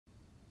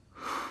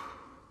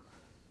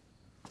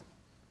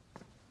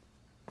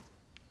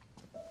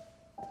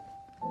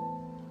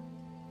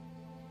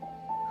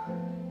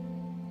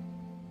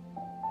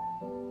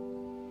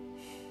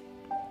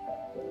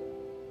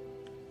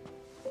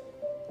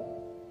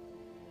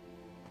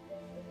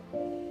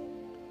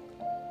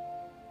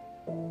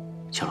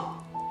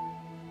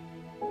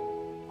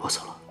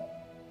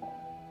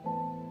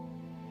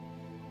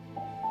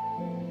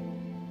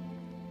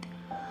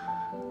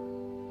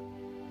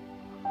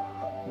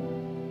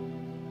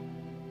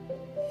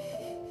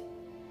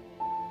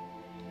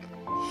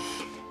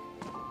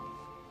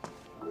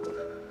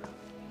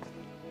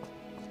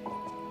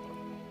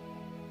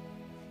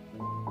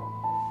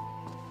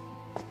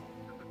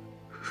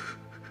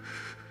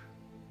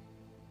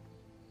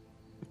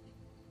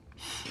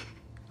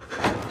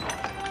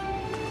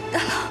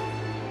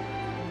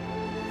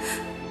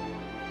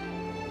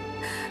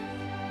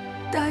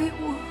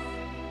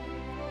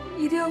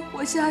定要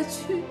活下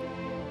去，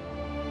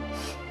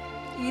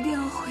一定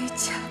要回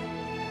家。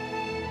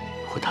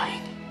我答应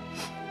你，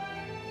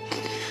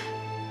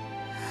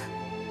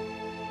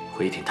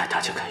我一定带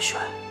大家凯旋。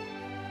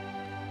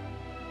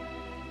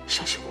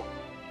相信我。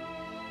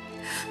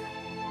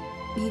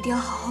你一定要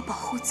好好保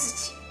护自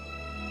己，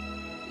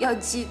要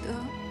记得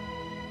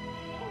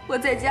我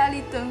在家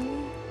里等你，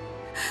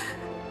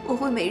我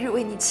会每日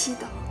为你祈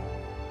祷，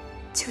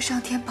求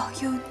上天保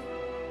佑你。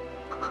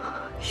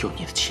有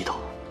你的祈祷，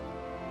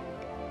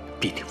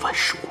必定万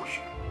事无虞。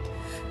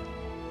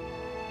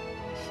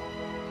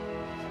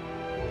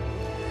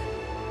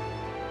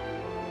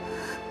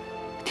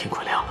天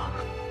快亮了，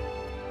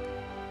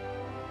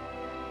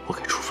我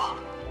该出发了。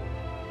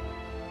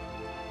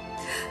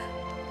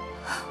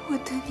我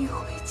等你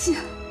回家。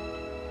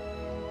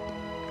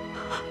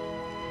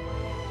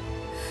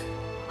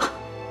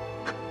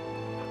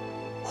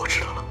我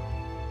知道了。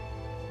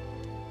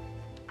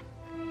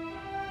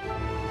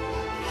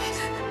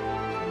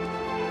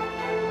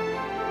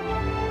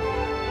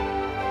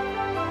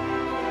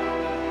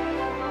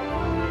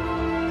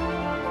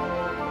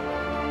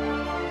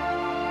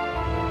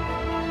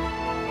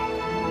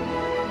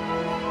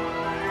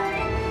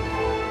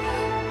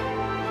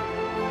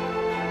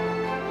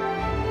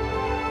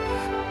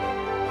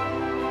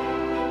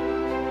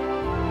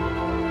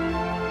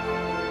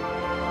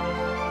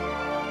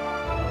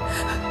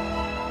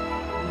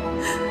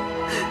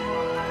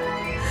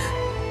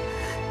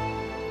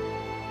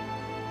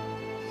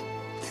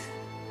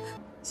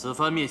此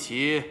番灭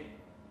齐，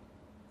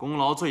功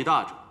劳最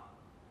大者，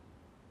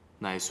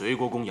乃隋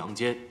国公杨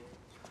坚，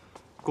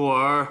故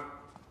而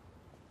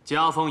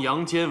加封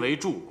杨坚为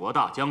柱国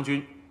大将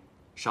军，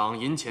赏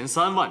银钱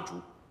3万铢，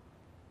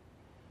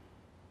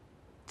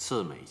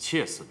赐美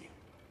妾4名。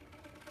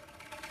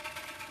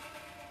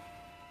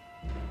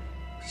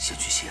先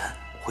去谢恩，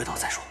回头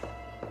再说。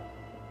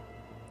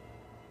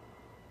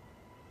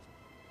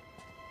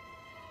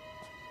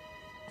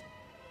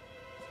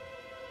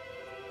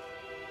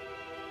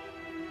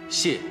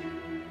谢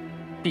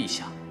陛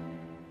下。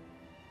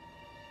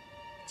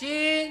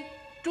今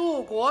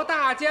柱国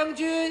大将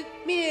军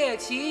灭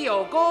齐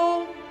有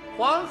功，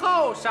皇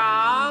后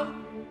赏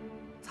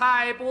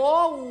彩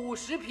帛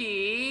50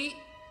匹。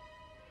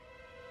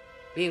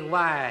另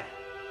外，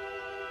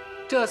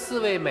这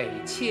4位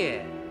美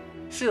妾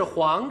是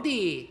皇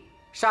帝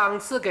赏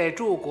赐给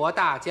柱国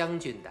大将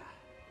军的，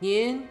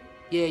您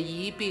也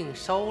一并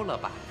收了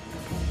吧。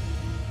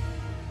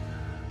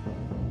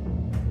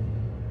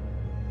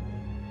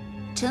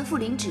臣妇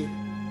领旨，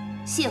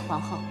谢皇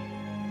后。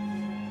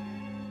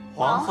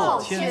皇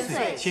后千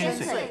岁千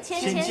岁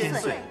千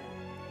岁。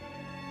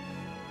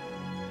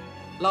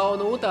老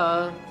奴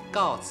等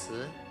告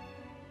辞。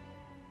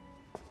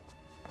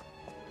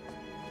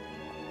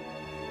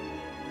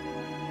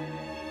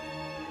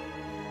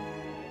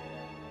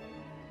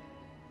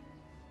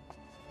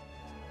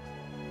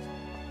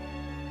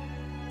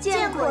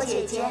见过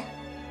姐姐。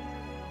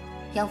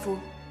杨夫，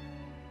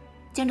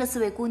将这4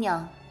位姑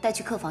娘带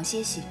去客房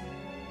歇息。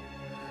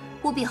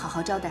务必好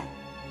好招待。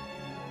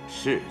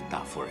是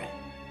大夫人，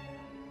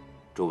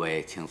诸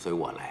位请随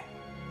我来。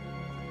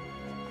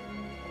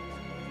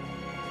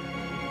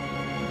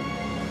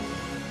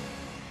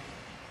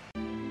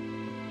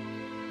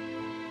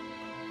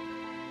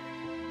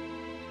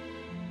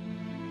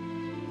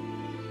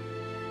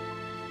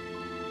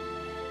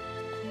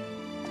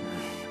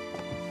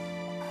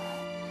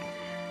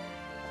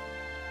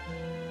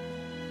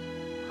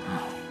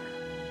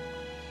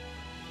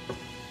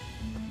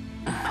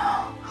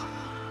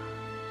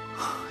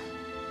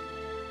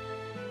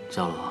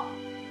嘉乐，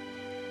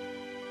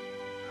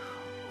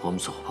我们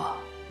走吧。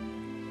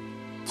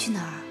去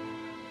哪儿？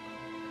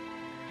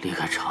离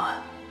开长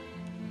安，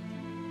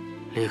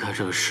离开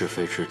这个是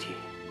非之地，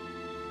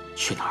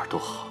去哪儿都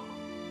好。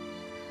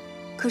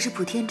可是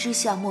普天之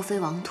下莫非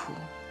王土，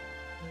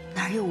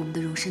哪有我们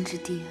的容身之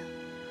地啊？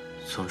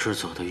总之，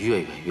走得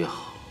越远越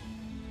好，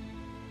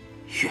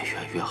越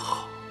远越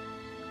好。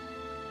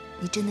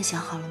你真的想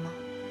好了吗？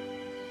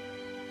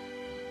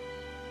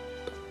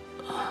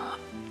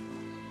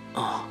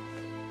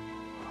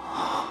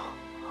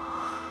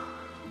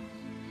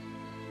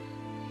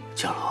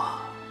嘉罗，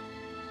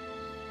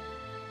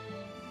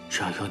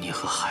只要有你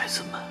和孩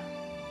子们，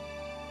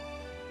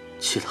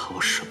其他我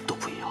什么都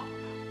不要，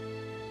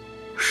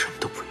什么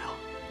都不要。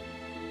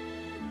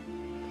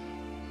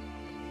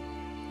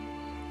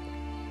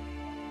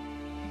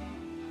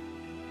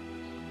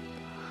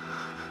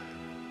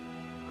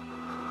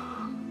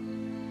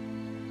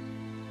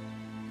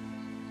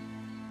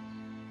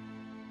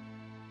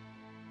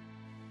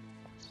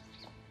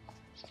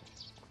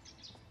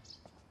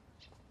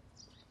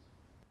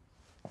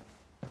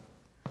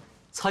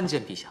参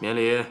见陛下。免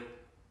礼。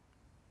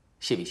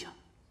谢陛下。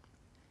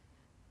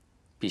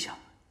陛下，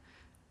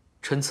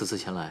臣此次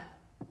前来，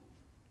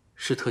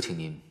是特请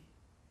您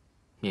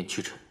免去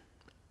臣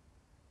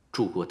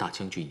柱国大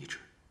将军一职。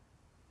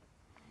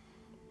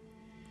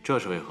这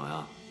是为何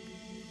呀？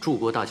柱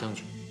国大将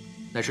军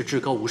乃是至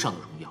高无上的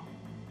荣耀，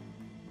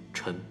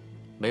臣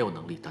没有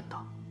能力担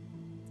当。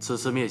此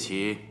次灭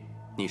齐，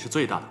你是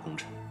最大的功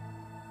臣，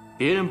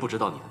别人不知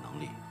道你的能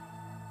力，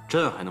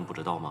朕还能不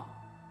知道吗？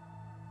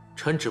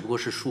臣只不过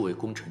是数位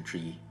功臣之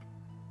一，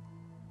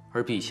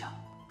而陛下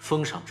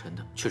封赏臣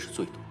的却是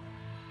最多。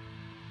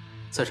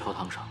在朝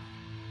堂上，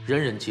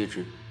人人皆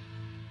知，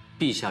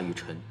陛下与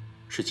臣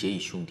是结义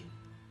兄弟。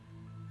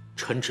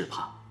臣只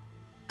怕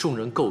众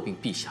人诟病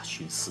陛下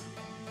徇私。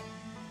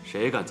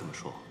谁敢这么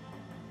说？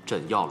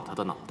朕要了他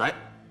的脑袋。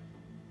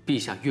陛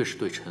下越是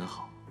对臣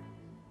好，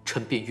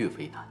臣便越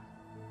为难。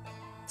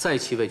在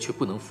其位却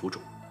不能服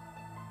众，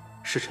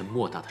是臣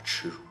莫大的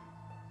耻辱，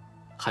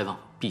还望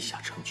陛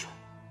下成全。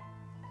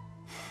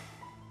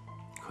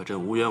可朕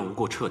无缘无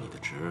故撤你的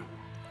职，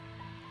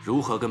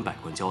如何跟百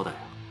官交代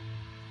啊？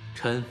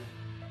臣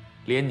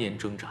连年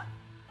征战，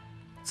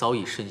早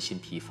已身心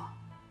疲乏，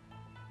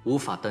无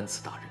法担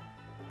此大任。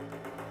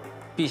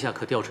陛下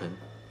可调臣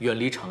远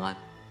离长安，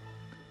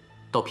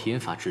到贫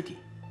乏之地，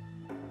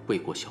为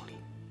国效力。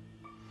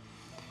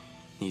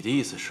你的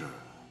意思是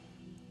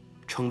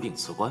称病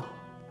辞官？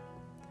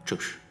正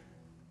是。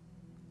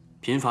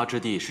贫乏之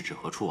地是指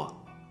何处啊？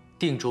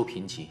定州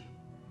贫瘠，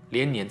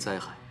连年灾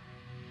害，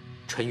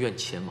臣愿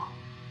前往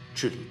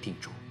治理定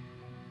州。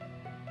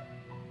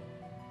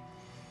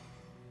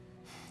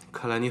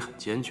看来你很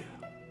坚决，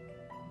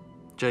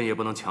朕也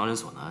不能强人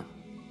所难，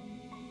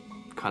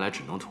看来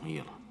只能同意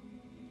了。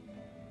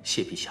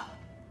谢陛下。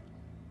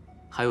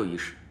还有一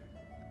事，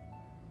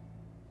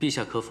陛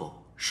下可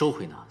否收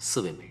回那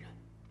4位美人？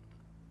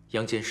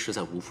阳间实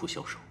在无福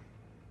消受。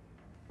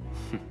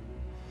哼，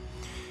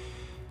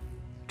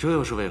这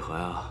又是为何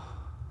呀？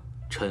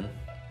臣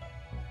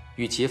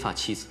与结发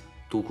妻子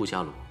独孤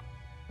伽罗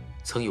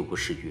曾有过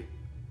誓约，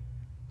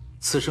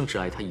此生只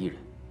爱她一人，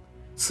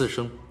此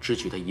生只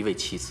娶她一位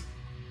妻子，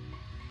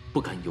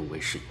不敢有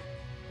违誓言。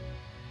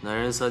男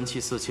人3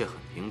妻4妾很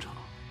平常，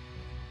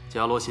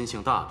伽罗心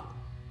性大度，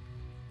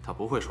他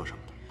不会说什么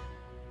的。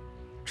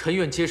臣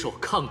愿接受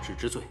抗旨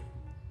之罪，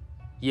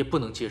也不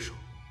能接受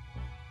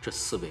这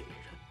4位美人。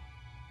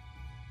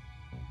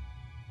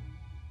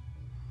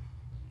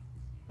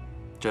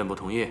朕不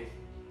同意。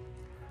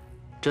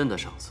朕的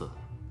赏赐，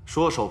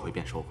说收回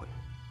便收回，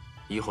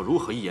以后如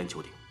何一言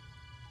九鼎？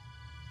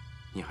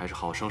你还是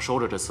好生收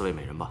着这4位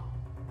美人吧。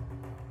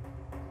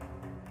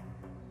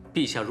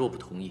陛下若不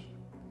同意，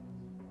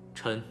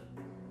臣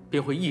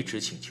便会一直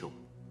请求，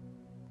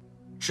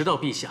直到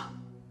陛下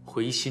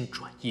回心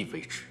转意为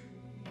止。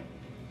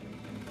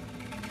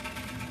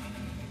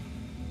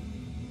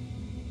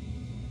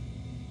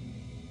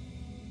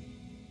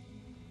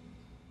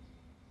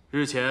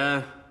日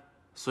前，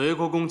隋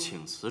国公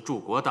请辞柱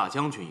国大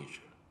将军一职，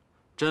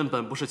朕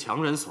本不是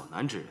强人所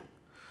难之人，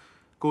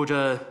故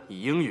朕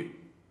以应允。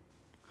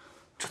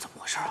这怎么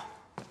回事啊？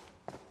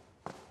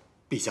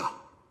陛下，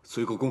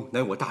隋国公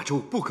乃我大周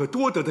不可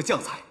多得的将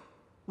才，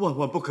万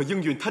万不可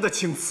应允他的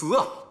请辞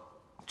啊！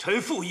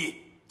臣附议，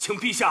请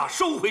陛下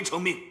收回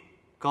成命。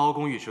高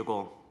公、尉迟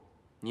恭，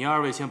你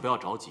2位先不要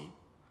着急，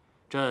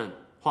朕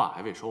话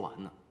还未说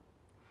完呢。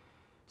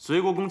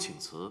隋国公请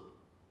辞，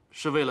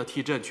是为了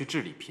替朕去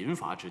治理贫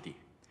乏之地，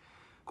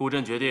故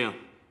朕决定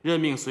任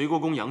命隋国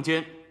公杨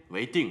坚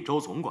为定州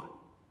总管，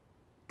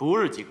不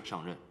日即可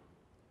上任。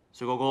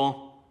隋国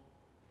公，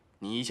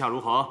你意下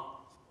如何？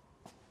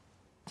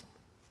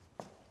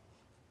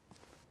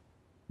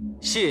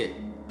谢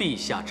陛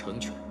下成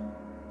全。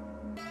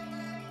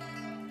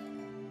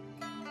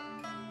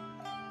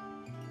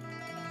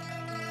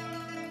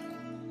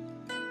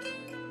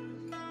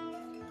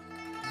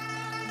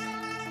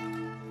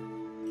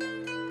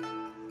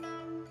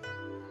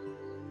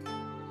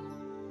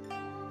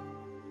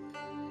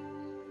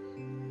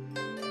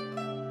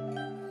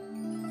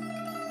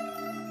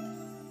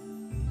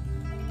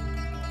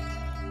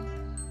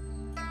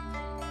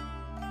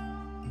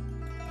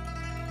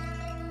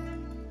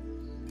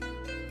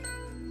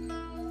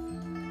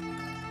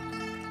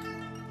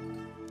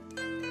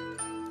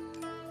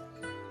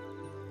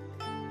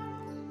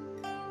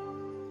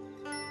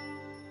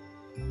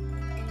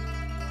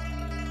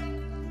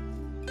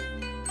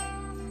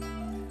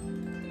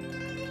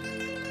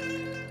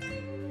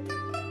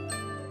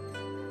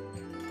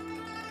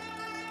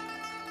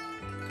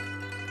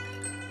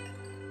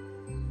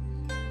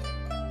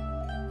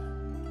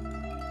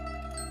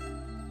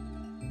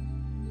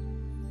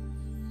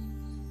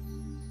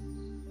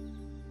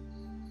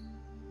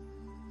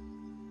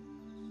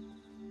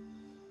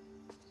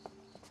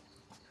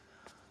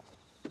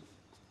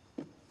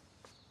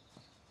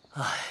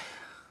唉，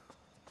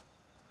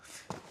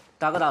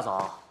大哥大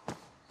嫂，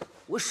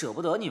我舍不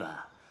得你们，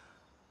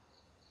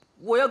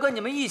我要跟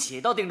你们一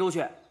起到定州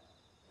去。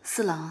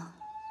四郎，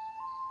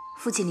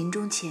父亲临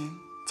终前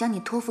将你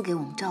托付给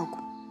我们照顾，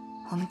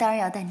我们当然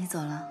要带你走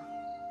了。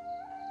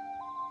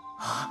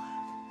啊，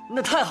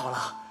那太好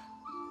了！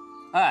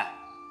哎，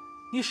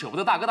你舍不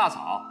得大哥大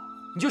嫂，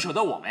你就舍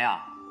得我们呀？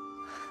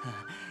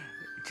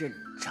这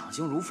长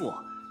兄如父，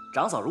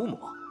长嫂如母，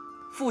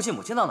父亲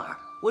母亲到哪儿，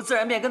我自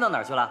然便跟到哪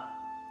儿去了。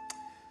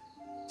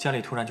家里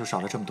突然就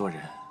少了这么多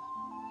人，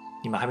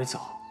你们还没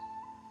走，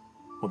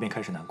我便开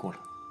始难过了。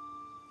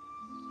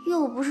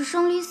又不是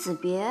生离死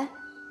别，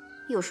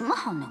有什么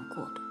好难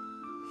过的？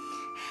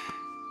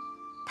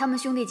他们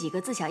兄弟几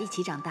个自小一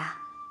起长大，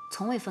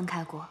从未分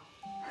开过，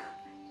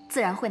自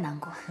然会难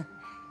过。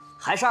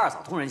还是二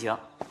嫂通人情。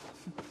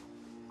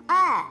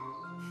哎，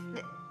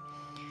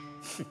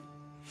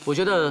我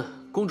觉得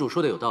公主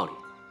说的有道理，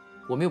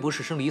我们又不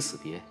是生离死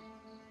别，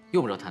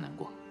用不着太难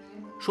过，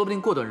说不定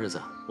过段日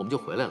子我们就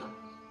回来了。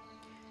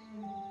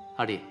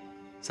二弟、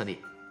三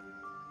弟，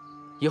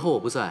以后我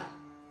不在，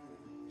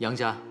杨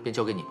家便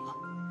交给你们了，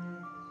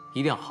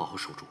一定要好好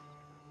守住。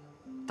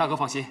大哥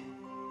放心，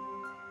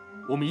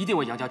我们一定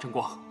为杨家争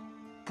光，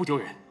不丢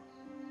人。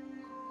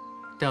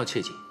但要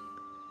切记，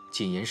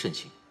谨言慎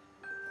行，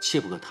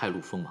切不可太露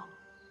锋芒，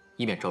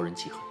以免招人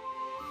记恨。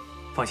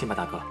放心吧，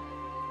大哥，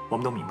我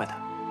们都明白的。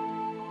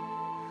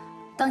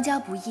当家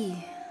不易，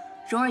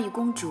蓉儿与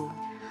公主，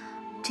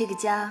这个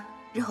家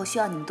日后需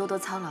要你们多多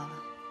操劳了。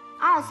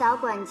二嫂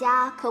管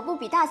家可不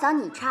比大嫂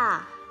你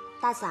差，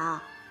大嫂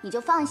你就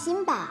放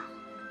心吧。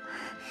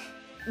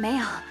没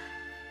有，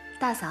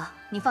大嫂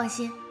你放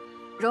心，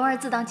蓉儿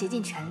自当竭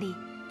尽全力，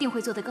定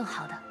会做得更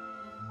好的。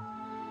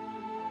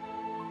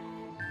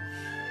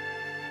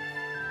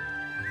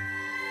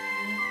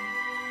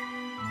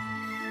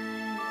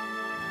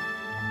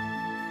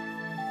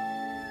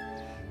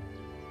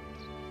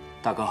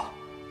大哥，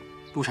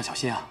路上小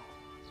心啊！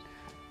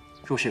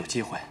若是有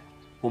机会，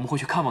我们会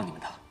去看望你们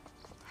的。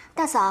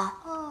大嫂，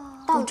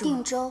到了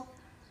定州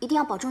一定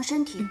要保重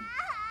身体，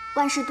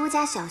万事多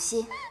加小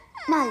心，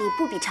那里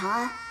不比长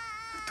安。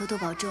多多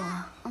保重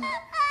啊！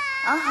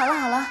好了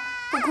好了，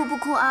不哭不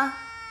哭啊，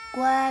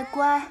乖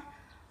乖。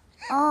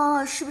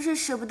哦，是不是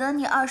舍不得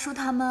你二叔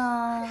他们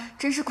啊？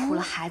真是苦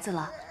了孩子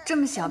了，这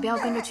么小便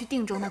要跟着去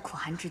定州那苦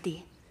寒之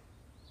地。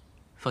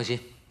放心，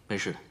没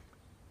事的。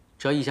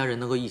只要一家人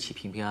能够一起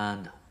平平安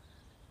安的，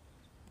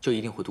就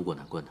一定会渡过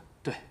难关的。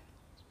对。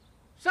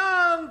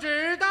圣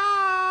旨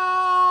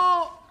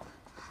到！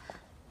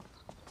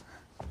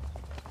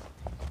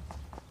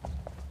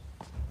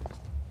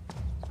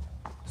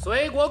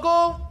隋国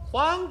公，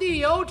皇帝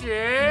有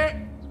旨。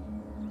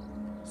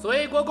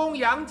隋国公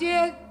杨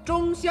坚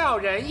忠孝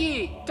仁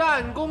义，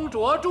战功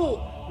卓著，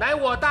乃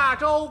我大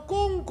周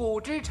肱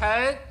骨之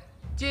臣。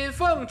今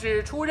奉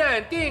旨出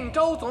任定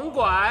州总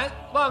管，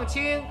望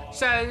卿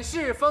审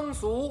视风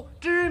俗，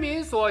知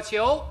民所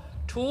求，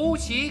除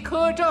其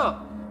苛政，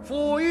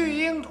抚育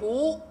英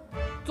图，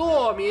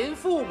作民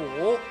父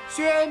母，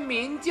宣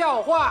民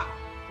教化，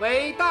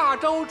为大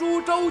周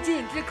诸州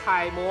郡之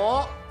楷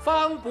模，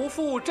方不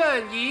负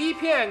朕一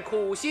片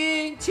苦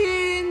心。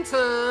钦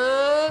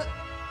此。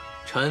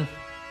臣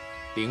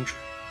领旨。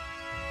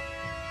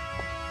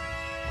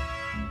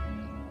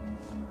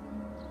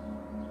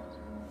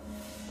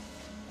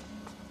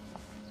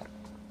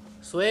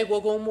隋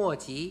国公莫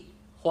急，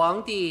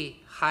皇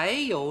帝还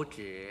有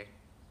旨。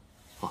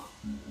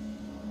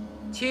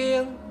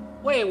卿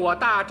为我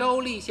大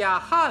周立下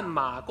汗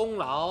马功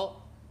劳，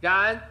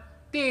然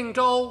定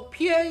州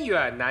偏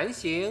远难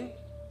行，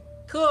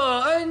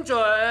特恩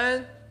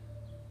准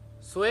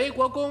隋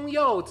国公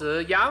幼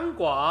子杨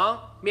广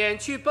免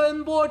去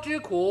奔波之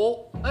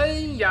苦，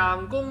恩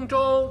养宫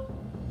中。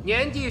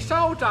年纪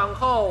稍长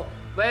后，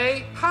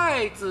为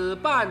太子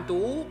伴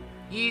读，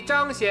以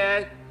彰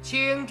显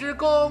卿之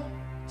功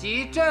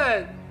及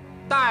朕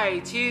待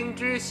卿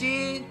之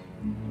心。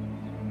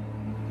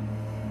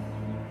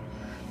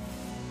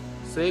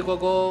隋国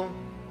公，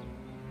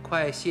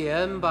快谢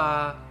恩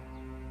吧。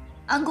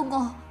安公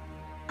公，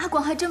阿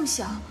广还这么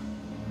小。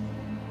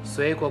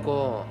隋国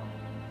公，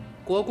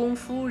国公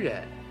夫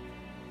人，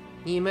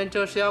你们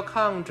这是要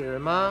抗旨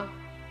吗？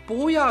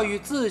不要与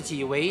自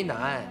己为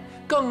难，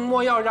更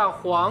莫要让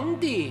皇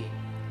帝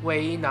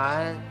为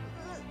难。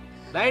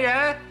来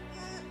人，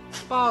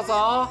抱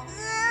走。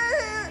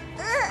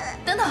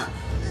等等，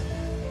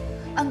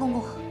安公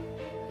公，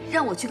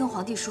让我去跟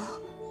皇帝说，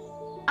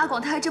阿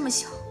广他还这么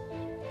小，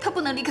他不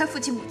能离开父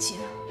亲母亲。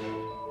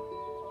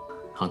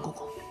安公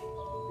公，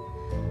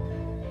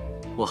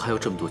我还有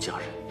这么多家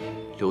人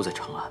留在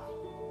长安，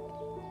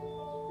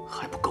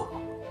还不够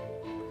吗？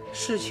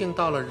事情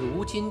到了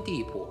如今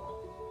地步，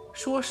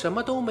说什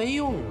么都没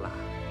用了。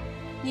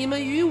你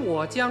们与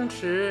我僵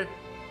持，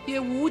也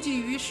无济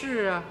于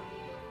事啊。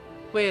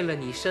为了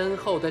你身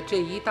后的这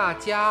一大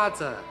家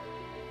子，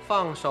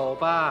放手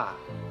吧，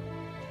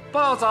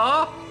抱走。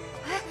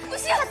哎，不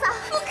行，大嫂，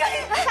不可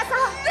以，大嫂，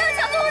不要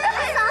抢走我的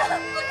孩子，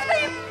不可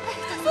以，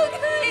不可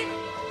以，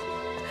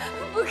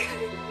不可以，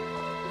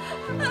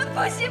不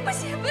行不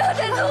行，不要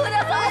带走我的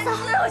孩子，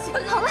我求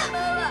求你们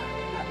了，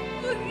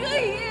不可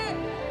以，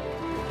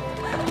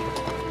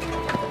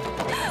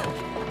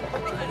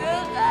我的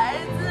孩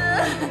子。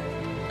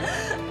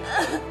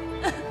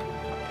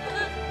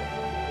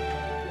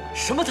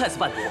什么太子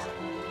伴读？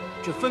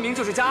这分明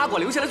就是将阿广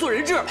留下来做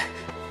人质。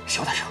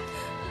小点声。